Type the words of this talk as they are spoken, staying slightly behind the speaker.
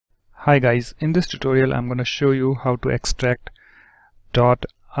Hi guys, in this tutorial I'm going to show you how to extract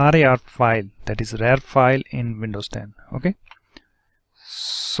 .rar file, that is RAR file in Windows 10. Okay,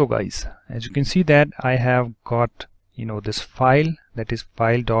 so guys, as you can see that I have got this file, that is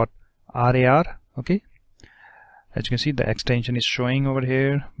file.rar. okay, as you can see the extension is showing over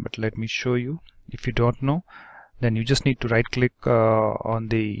here, but let me show you. If you don't know, then you just need to right click on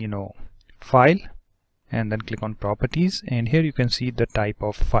the file and then click on properties, and here you can see the type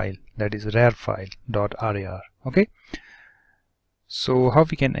of file, that is RAR file.rar. okay, so how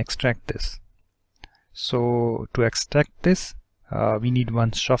we can extract this? So to extract this we need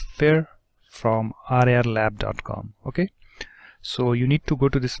one software from rarlab.com. okay, so you need to go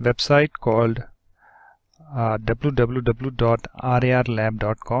to this website called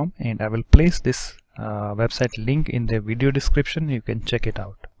www.rarlab.com, and I will place this website link in the video description. You can check it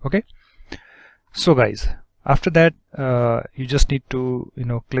out. Okay, so guys, after that you just need to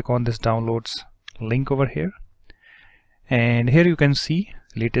click on this downloads link over here, and here you can see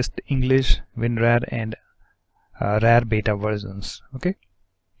latest English, WinRar and RAR beta versions. Okay,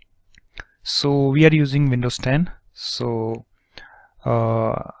 so we are using Windows 10, so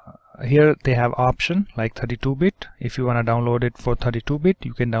here they have option like 32-bit. If you want to download it for 32-bit,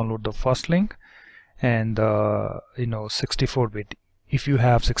 you can download the first link, and 64-bit. If you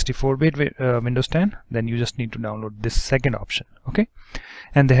have 64-bit Windows 10, then you just need to download this second option. Okay,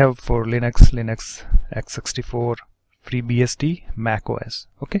 and they have for Linux, x64, FreeBSD, Mac OS.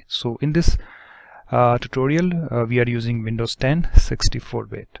 Okay, so in this tutorial we are using Windows 10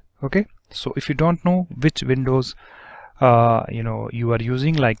 64-bit. okay, so if you don't know which Windows you are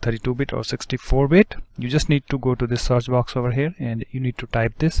using, like 32-bit or 64-bit, you just need to go to this search box over here and you need to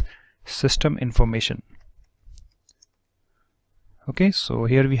type this system information. Okay, so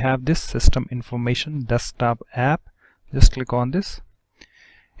here we have this system information desktop app. Just click on this,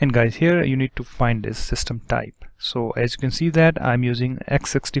 and guys, here you need to find this system type. So as you can see that I'm using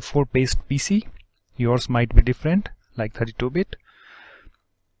x64 based PC. Yours might be different, like 32-bit.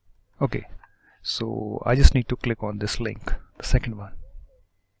 okay, so I just need to click on this link, the second one.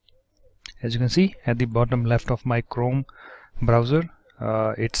 As you can see at the bottom left of my Chrome browser,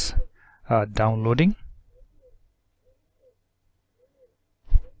 it's downloading.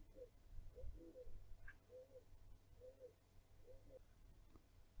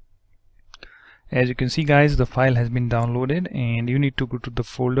 As you can see guys, the file has been downloaded, and you need to go to the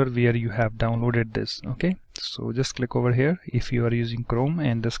folder where you have downloaded this. Okay, so just click over here if you are using Chrome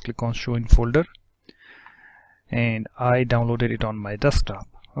and just click on show in folder, and I downloaded it on my desktop.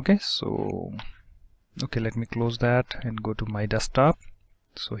 Okay, so let me close that and go to my desktop.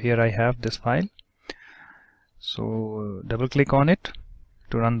 So here I have this file, so double click on it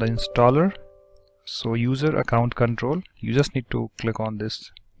to run the installer. So user account control, you just need to click on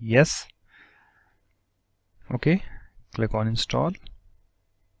this yes. Okay, click on install.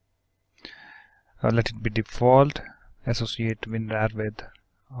 Let it be default, associate WinRar with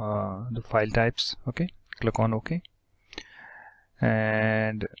the file types. Okay, click on OK,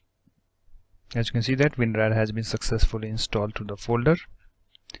 and as you can see that WinRar has been successfully installed to the folder,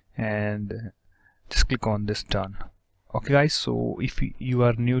 and just click on this done. Okay guys, so if you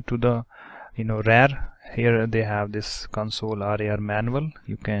are new to the RAR, here they have this console RAR manual.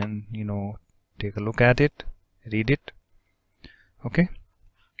 You can take a look at it, read it. Okay,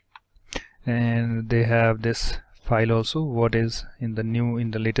 and they have this file also, what is in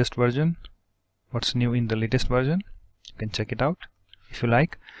the latest version, what's new in the latest version. You can check it out if you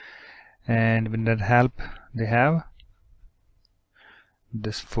like. And with that help, they have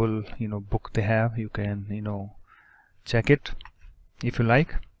this full book they have. You can check it if you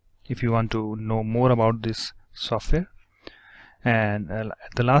like, if you want to know more about this software. And at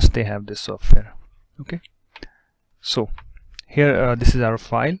the last they have this software. Okay, so here this is our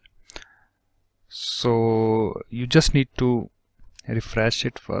file. So you just need to refresh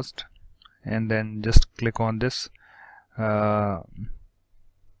it first, and then just click on this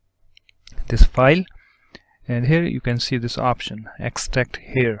this file, and here you can see this option, extract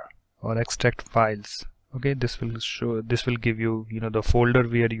here or extract files. Okay, this will give you the folder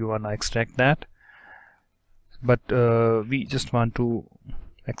where you want to extract that, but we just want to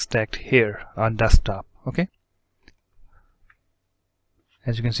extract here on desktop. Okay,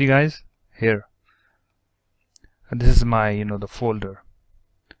 as you can see guys, here this is my the folder,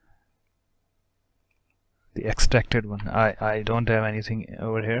 the extracted one. I don't have anything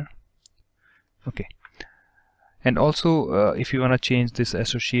over here. Okay, and also if you want to change this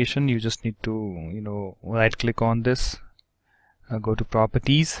association, you just need to right click on this, go to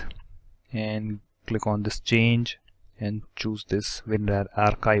properties and click on this change and choose this WinRar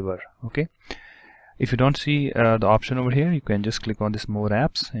archiver. Okay, if you don't see the option over here, you can just click on this more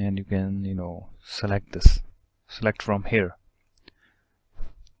apps and you can select this, select from here,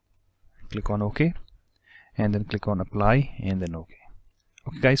 click on OK, and then click on apply and then OK.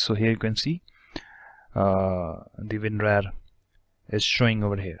 Okay guys, so here you can see the WinRar is showing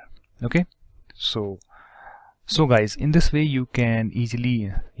over here. Okay, so guys, in this way you can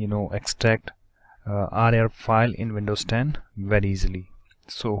easily extract RAR file in Windows 10 very easily.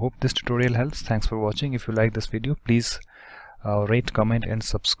 So hope this tutorial helps. Thanks for watching. If you like this video, please rate, comment and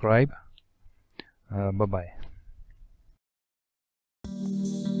subscribe. Bye bye.